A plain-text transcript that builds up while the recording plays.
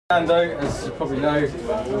Dando, as you probably know,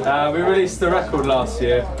 we released the record last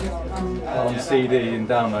year on CD and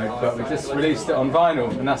download, but we just released it on vinyl,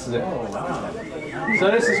 and that's it.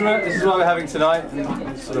 So this is what we're having tonight,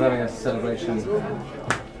 and sort of having a celebration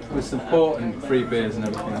with some port and free beers and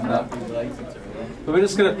everything like that. But we're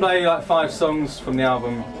just going to play like 5 songs from the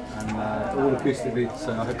album, and all acoustically,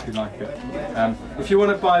 so I hope you like it. If you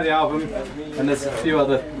want to buy the album, and there's a few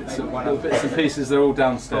other little bits and pieces, they're all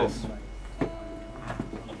downstairs.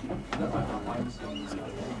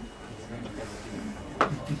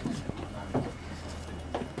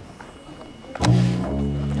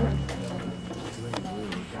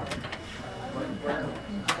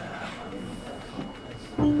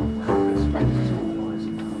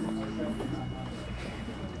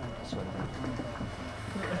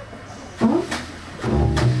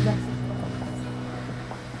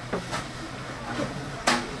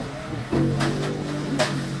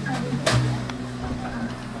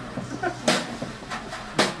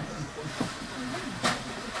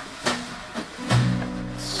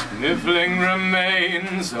 Sniffling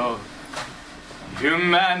remains of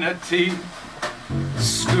humanity,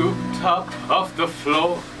 scooped up off the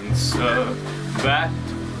floor and served back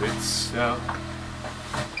to itself.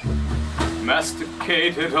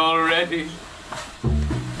 Masticated already,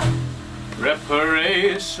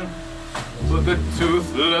 reparation for the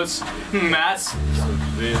toothless masses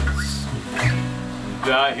of this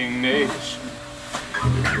dying nation.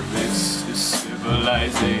 This is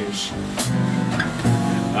civilization.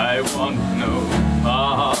 I want no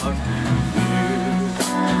part in it.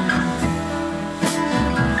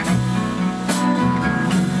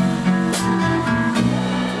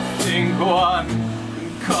 To think one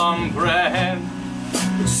can comprehend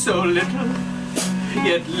so little,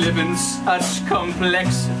 yet live in such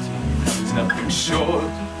complexity is nothing short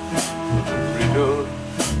of a riddle.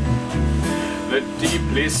 The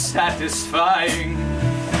deeply satisfying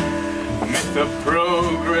myth of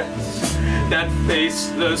progress, that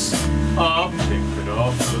faceless object that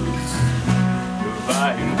offers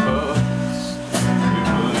divine purpose.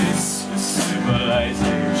 This is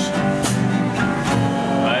civilization.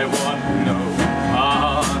 I want no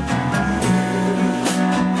part.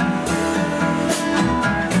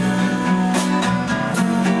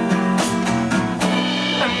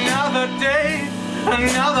 Another day,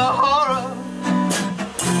 another horror.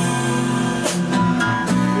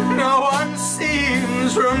 No one seems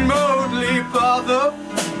remotely bothered.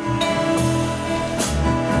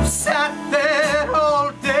 Sat there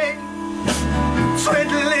all day,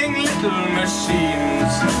 twiddling little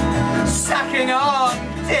machines, sucking on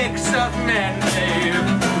dicks of men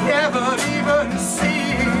they've never even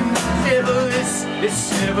seen. This is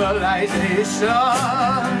civilization.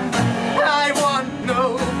 I want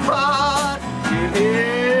no part in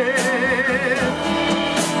it.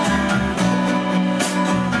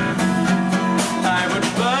 I would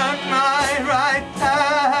burn my right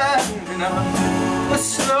hand in a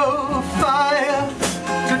slow fire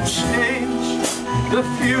to change the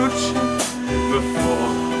future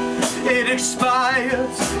before it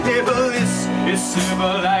expires. If this is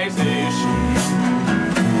civilization,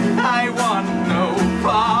 I want no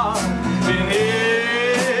part in it.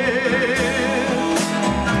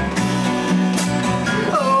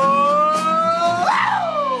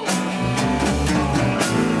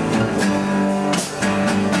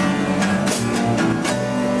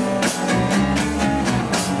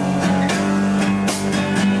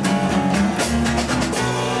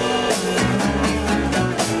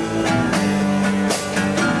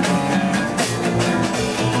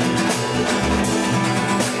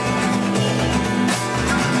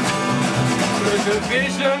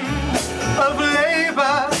 Division of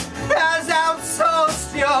labor has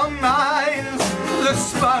outsourced your minds. The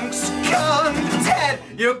spunk's gone dead.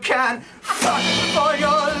 You can fuck for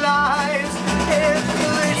your lies. If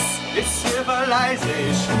this is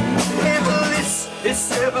civilization, if this is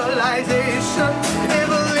civilization, if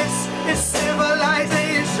this is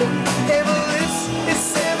civilization, if this is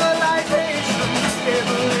civilization, if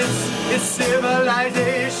this is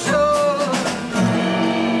civilization,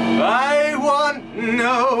 I want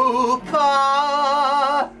no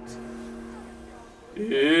part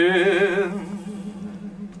in it.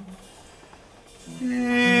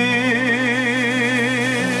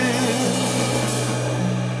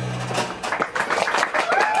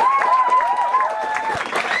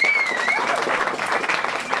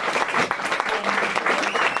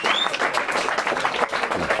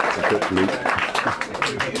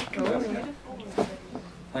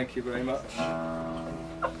 Thank you very much.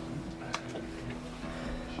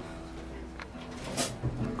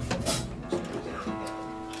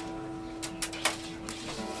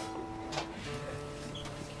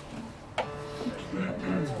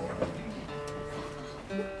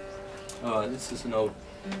 Right, this is an old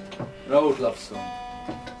love song.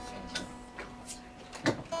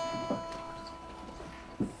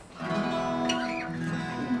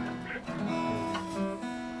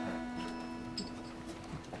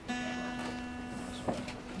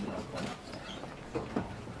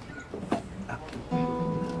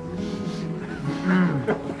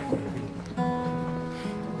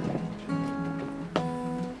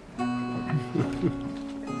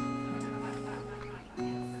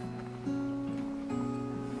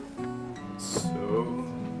 So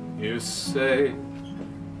you say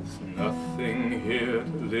there's nothing here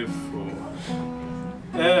to live for.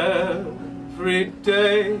 Every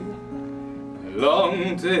day I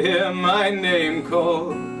long to hear my name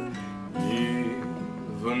called,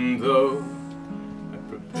 even though I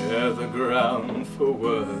prepare the ground for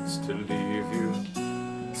words to leave you.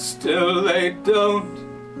 Still they don't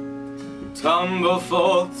tumble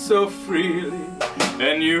forth so freely,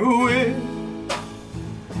 and you wish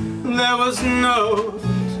there was no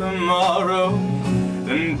tomorrow,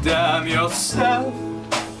 and damn yourself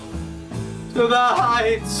to the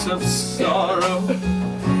heights of sorrow.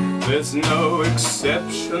 There's no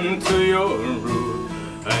exception to your rule,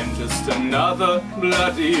 I'm just another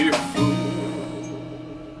bloody fool.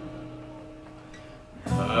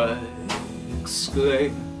 I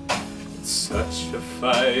exclaim, it's such a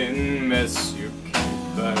fine mess you keep,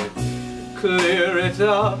 I'd clear it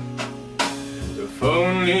up if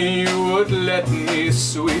only you would let me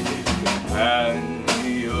sweep and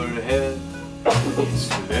your head.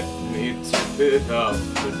 Just let me tip it up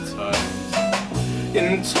the times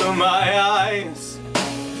into my eyes.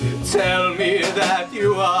 Tell me that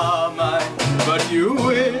you are mine, but you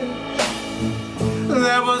wish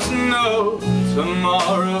there was no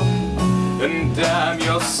tomorrow, and damn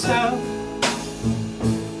yourself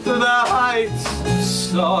to the heights of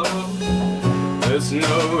sorrow. There's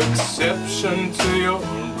no exception to your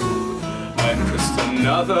rule, I'm just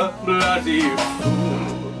another bloody fool.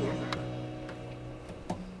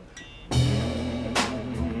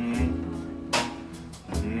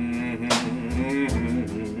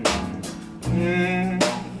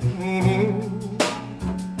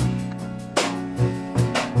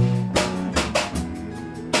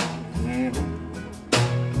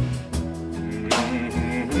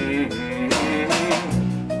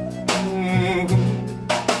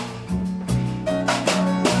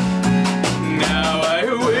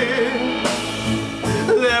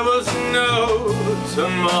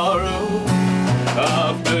 Tomorrow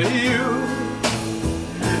after you,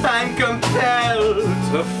 I'm compelled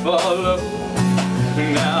to follow.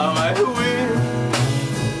 Now I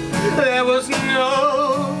wish there was no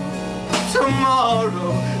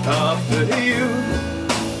tomorrow after you,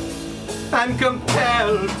 I'm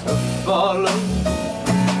compelled to follow.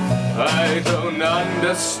 I don't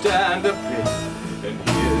understand a bit, and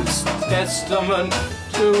here's testament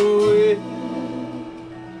to it.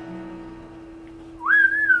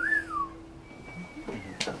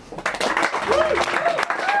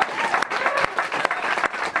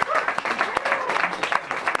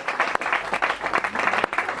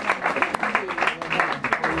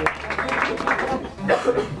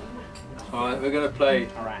 Alright, we're going to play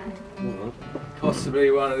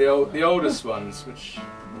possibly one of the oldest ones, which I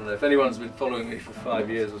don't know if anyone's been following me for 5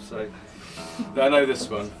 years or so. I know this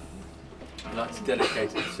one. I'd like to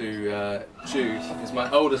dedicate it to Jude, who's my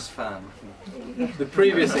oldest fan. The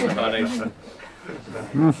previous incarnation,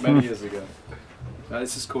 many years ago.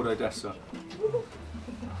 This is called Odessa.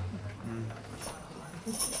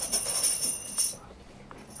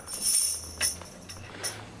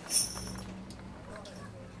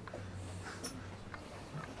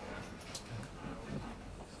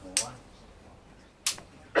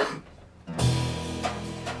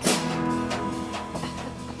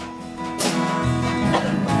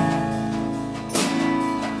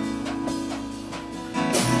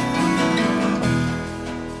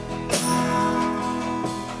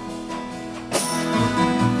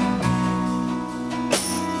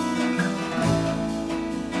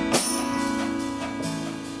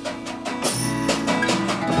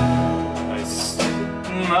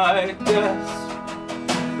 My desk,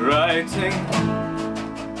 writing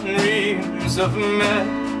reams of mess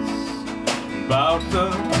about the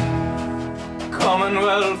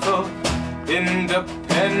commonwealth of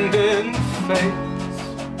independent fates,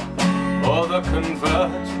 or the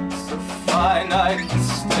convergence of finite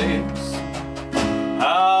states.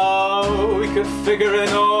 How we could figure in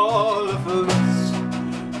all of the list,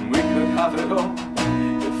 and we could have it all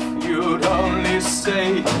if you'd only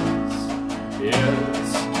say yes,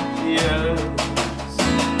 yes.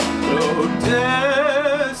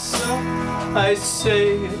 Odessa, I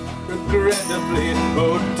say it regrettably,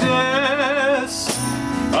 Odess,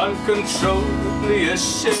 uncontrollably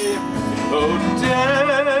ashamed,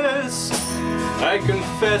 Odess. I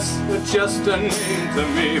confess you're just a name to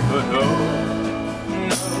me, but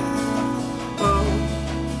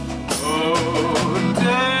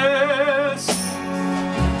Odess,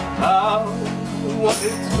 how I want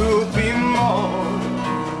it to be more.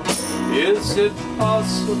 Is it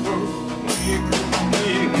possible we could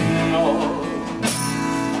be more?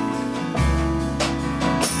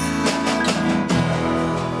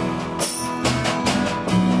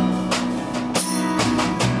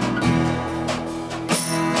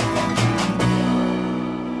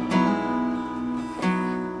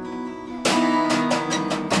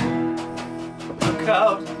 Look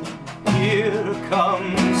out, here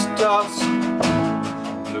comes dusk.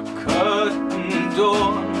 The curtain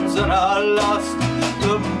dawns and are lost.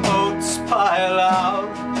 The boats pile out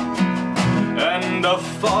and the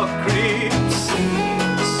fog creeps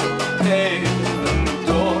in, so pale and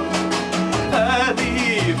dawn at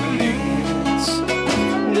evening. It's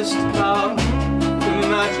just how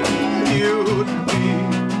imagine you'd be.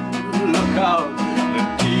 Look out, the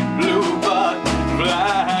deep blue but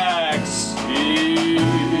black sea.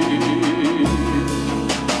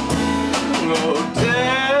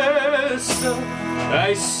 Odessa,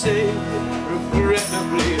 I say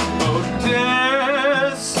regrettably,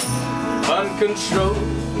 Odessa,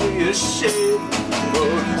 uncontrollably ashamed,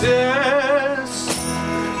 Odessa.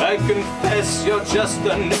 I confess you're just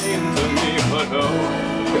a name to me, but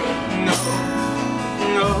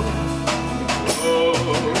no,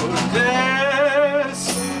 Odessa,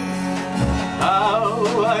 how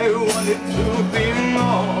I want it to be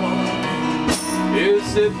more. Is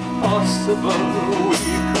it possible we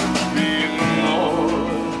could